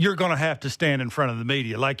 you're going to have to stand in front of the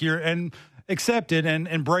media. Like, and accept it and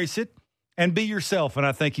embrace it and be yourself. And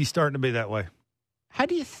I think he's starting to be that way. How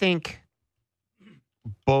do you think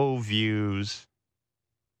Bo views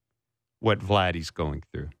what Vladdy's going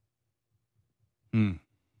through?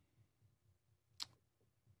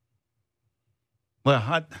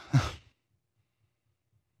 Well,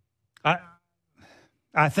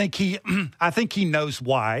 I think he knows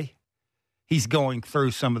why he's going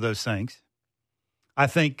through some of those things. I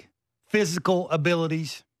think physical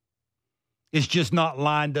abilities is just not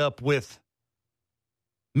lined up with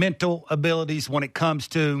mental abilities when it comes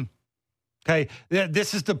to, okay,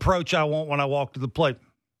 this is the approach I want when I walk to the plate.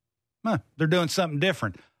 They're doing something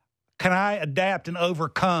different. Can I adapt and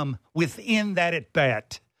overcome within that at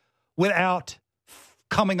bat without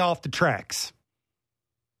coming off the tracks?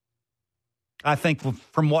 I think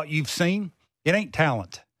from what you've seen, it ain't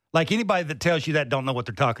talent. Like, anybody that tells you that don't know what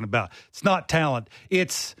they're talking about. It's not talent.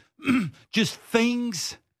 It's just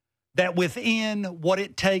things that within what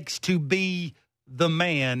it takes to be the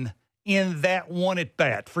man in that one at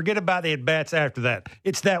bat. Forget about the at bats after that.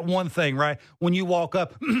 It's that one thing, right? When you walk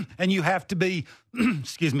up and you have to be,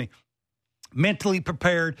 mentally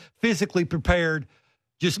prepared, physically prepared,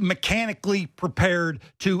 just mechanically prepared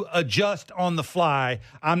to adjust on the fly.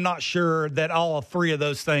 I'm not sure that all three of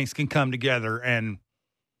those things can come together and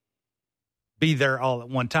be there all at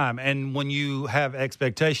one time. And when you have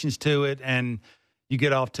expectations to it and you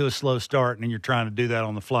get off to a slow start and you're trying to do that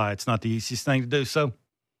on the fly, it's not the easiest thing to do. So,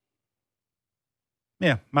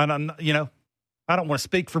 yeah, I don't want to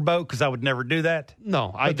speak for Bo because I would never do that.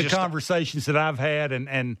 No, but the conversations that I've had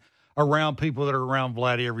and around people that are around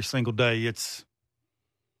Vladdy every single day, it's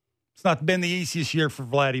not been the easiest year for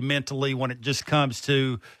Vladdy mentally when it just comes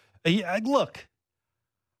to look.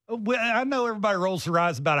 I know everybody rolls their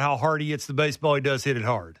eyes about how hard he hits the baseball. He does hit it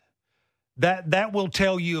hard. That will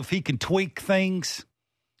tell you if he can tweak things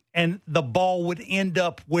and the ball would end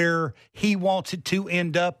up where he wants it to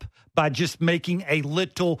end up by just making a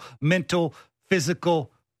little mental, physical,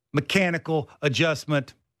 mechanical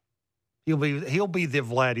adjustment. He'll be the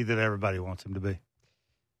Vladdy that everybody wants him to be.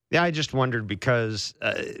 Yeah, I just wondered because,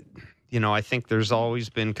 I think there's always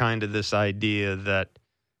been kind of this idea that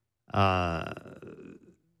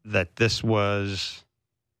this was,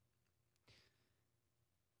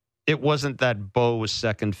 it wasn't that Bo was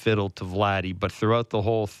second fiddle to Vladdy, but throughout the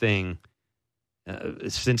whole thing,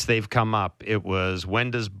 since they've come up, it was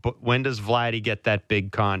when does Vladdy get that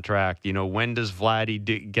big contract? When does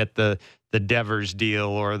Vladdy get the Devers deal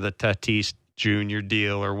or the Tatis Jr.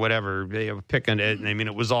 deal or whatever? Picking it. I mean,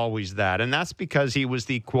 it was always that, and that's because he was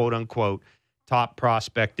the quote unquote top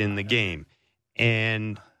prospect in the game.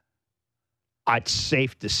 And it's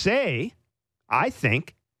safe to say, I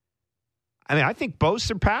think Bo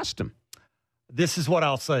surpassed him. This is what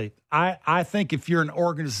I'll say. I think if you're an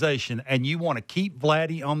organization and you want to keep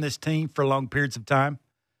Vladdy on this team for long periods of time,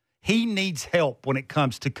 he needs help when it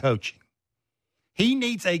comes to coaching. He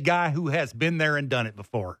needs a guy who has been there and done it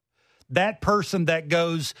before. That person that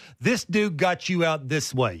goes, this dude got you out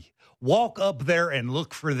this way. Walk up there and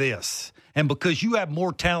look for this. And because you have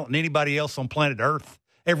more talent than anybody else on planet Earth,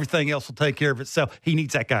 everything else will take care of itself. He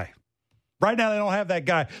needs that guy. Right now, they don't have that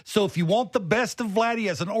guy. So if you want the best of Vladdy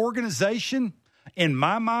as an organization, in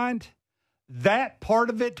my mind, that part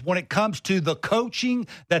of it, when it comes to the coaching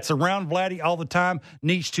that's around Vladdy all the time,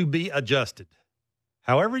 needs to be adjusted.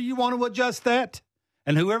 However you want to adjust that,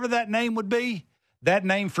 and whoever that name would be, that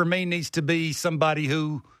name for me needs to be somebody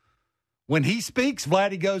who, when he speaks,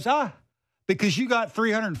 Vladdy goes, because you got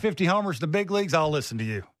 350 homers in the big leagues, I'll listen to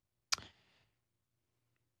you.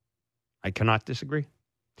 I cannot disagree.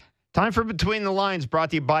 Time for Between the Lines, brought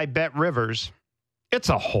to you by Bet Rivers. It's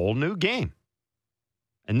a whole new game.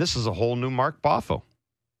 And this is a whole new Mark Boffo.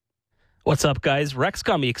 What's up, guys? Rex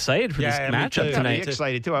got me excited for this matchup tonight. I'm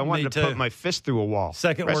excited, too. I wanted to put my fist through a wall.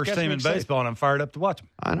 Second worst team in baseball, and I'm fired up to watch them.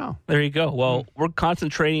 I know. There you go. Well, we're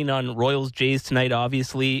concentrating on Royals-Jays tonight,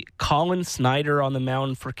 obviously. Colin Snyder on the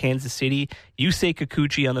mound for Kansas City. Yusei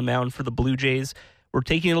Kikuchi on the mound for the Blue Jays. We're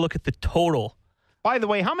taking a look at the total. By the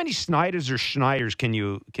way, how many Snyders or Schneiders can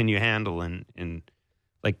you handle in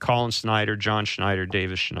like Colin Snyder, John Schneider,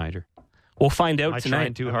 Davis Schneider? We'll find out Am I tonight.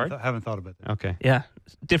 trying too hard? I haven't thought about that. Okay. Yeah,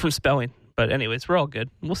 different spelling. But anyways, we're all good.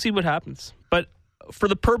 We'll see what happens. But for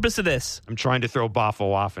the purpose of this, I'm trying to throw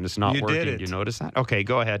Boffo off, and it's not You working. did it. You notice that? Okay,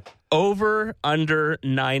 go ahead. over, under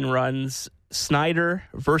 9 runs, Snyder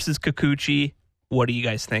versus Kikuchi. What do you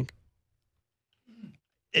guys think?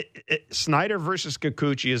 Snyder versus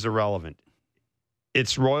Kikuchi is irrelevant.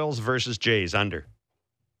 It's Royals versus Jays under.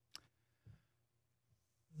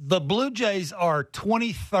 The Blue Jays are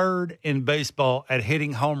 23rd in baseball at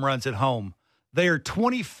hitting home runs at home. They are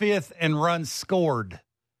 25th in runs scored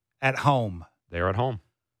at home. They're at home.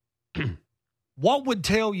 What would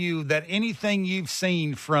tell you that anything you've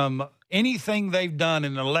seen from anything they've done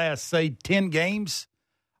in the last, say, 10 games,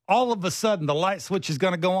 all of a sudden the light switch is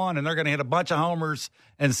going to go on and they're going to hit a bunch of homers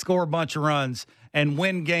and score a bunch of runs and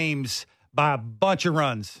win games by a bunch of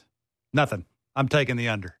runs? Nothing. I'm taking the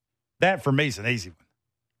under. That, for me, is an easy one.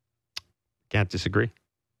 Can't disagree.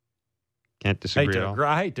 Can't disagree at all.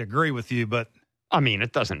 I hate to agree with you, but I mean,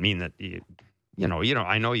 it doesn't mean that you know.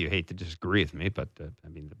 I know you hate to disagree with me, but I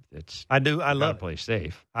mean, it's. I do. I love to play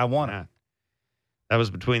safe. I want it. That was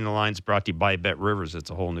Between the Lines, brought to you by Bet Rivers. It's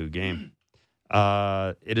a whole new game.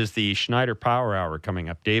 It is the Schneider Power Hour coming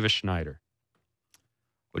up. Davis Schneider.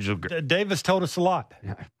 Davis told us a lot.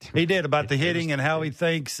 Yeah. He did about the hitting and how he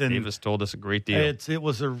thinks. And Davis told us a great deal. It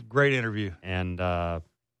was a great interview. And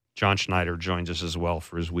John Schneider joins us as well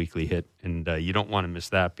for his weekly hit. And you don't want to miss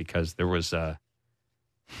that because there was the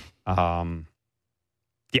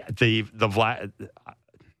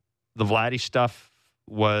Vladdy stuff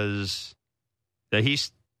was that he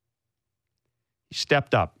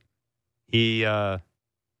stepped up. He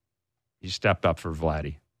stepped up for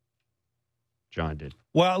Vladdy. John did.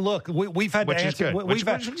 Well, look, we've had to answer.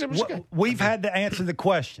 We've had to answer the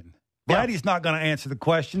question. Vladdy's not going to answer the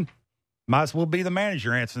question. Might as well be the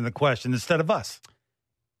manager answering the question instead of us.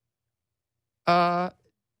 Do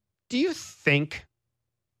you think,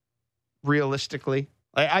 realistically,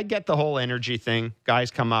 I get the whole energy thing.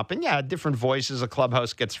 Guys come up and different voices. A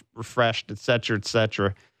clubhouse gets refreshed, et cetera, et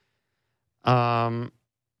cetera. Do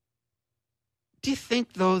you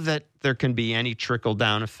think, though, that there can be any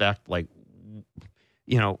trickle-down effect? Like,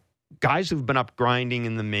 guys who've been up grinding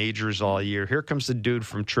in the majors all year. Here comes the dude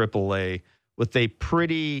from AAA with a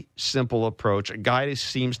pretty simple approach. A guy who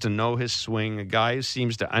seems to know his swing. A guy who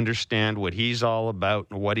seems to understand what he's all about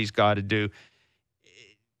and what he's got to do.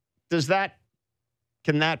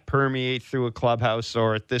 Can that permeate through a clubhouse,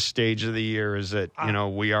 or at this stage of the year, is it,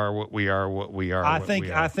 we are what we are, what we are?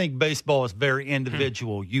 I think baseball is very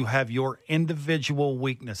individual. You have your individual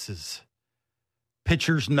weaknesses.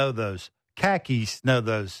 Pitchers know those. Khakis know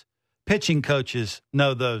those. Pitching coaches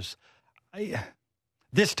know those.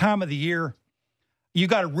 This time of the year, you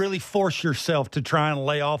got to really force yourself to try and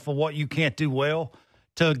lay off of what you can't do well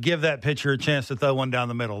to give that pitcher a chance to throw one down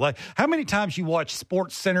the middle. Like, how many times you watch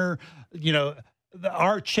Sports Center,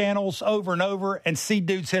 our channels over and over and see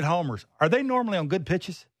dudes hit homers? Are they normally on good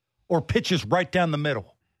pitches or pitches right down the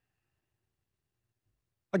middle?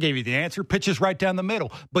 I gave you the answer. Pitches right down the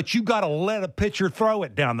middle. But you got to let a pitcher throw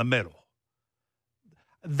it down the middle.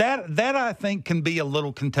 That I think can be a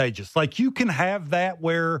little contagious. Like, you can have that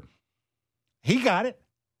where he got it.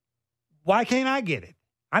 Why can't I get it?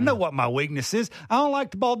 I know what my weakness is. I don't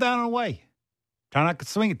like the ball down and away. Try not to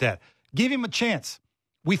swing at that. Give him a chance.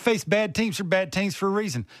 We face bad teams for a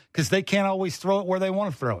reason, because they can't always throw it where they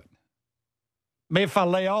want to throw it. Maybe if I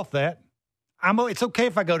lay off that, it's okay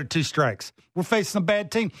if I go to 2 strikes. We're facing a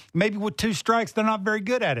bad team. Maybe with 2 strikes, they're not very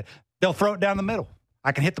good at it. They'll throw it down the middle.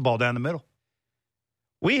 I can hit the ball down the middle.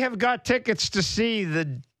 We have got tickets to see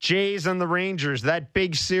the Jays and the Rangers, that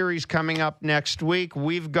big series coming up next week.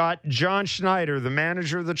 We've got John Schneider, the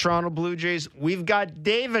manager of the Toronto Blue Jays. We've got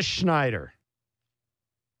Davis Schneider,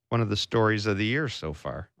 one of the stories of the year so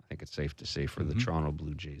far. I think it's safe to say for the Toronto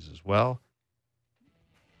Blue Jays as well.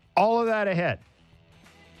 All of that ahead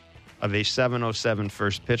of a 7:07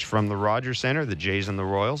 first pitch from the Rogers Center, the Jays and the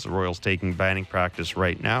Royals. The Royals taking batting practice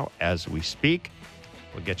right now as we speak.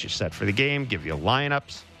 We'll get you set for the game, give you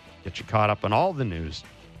lineups, get you caught up on all the news.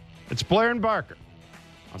 It's Blair and Barker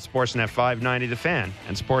on Sportsnet 590 The Fan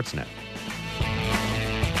and Sportsnet.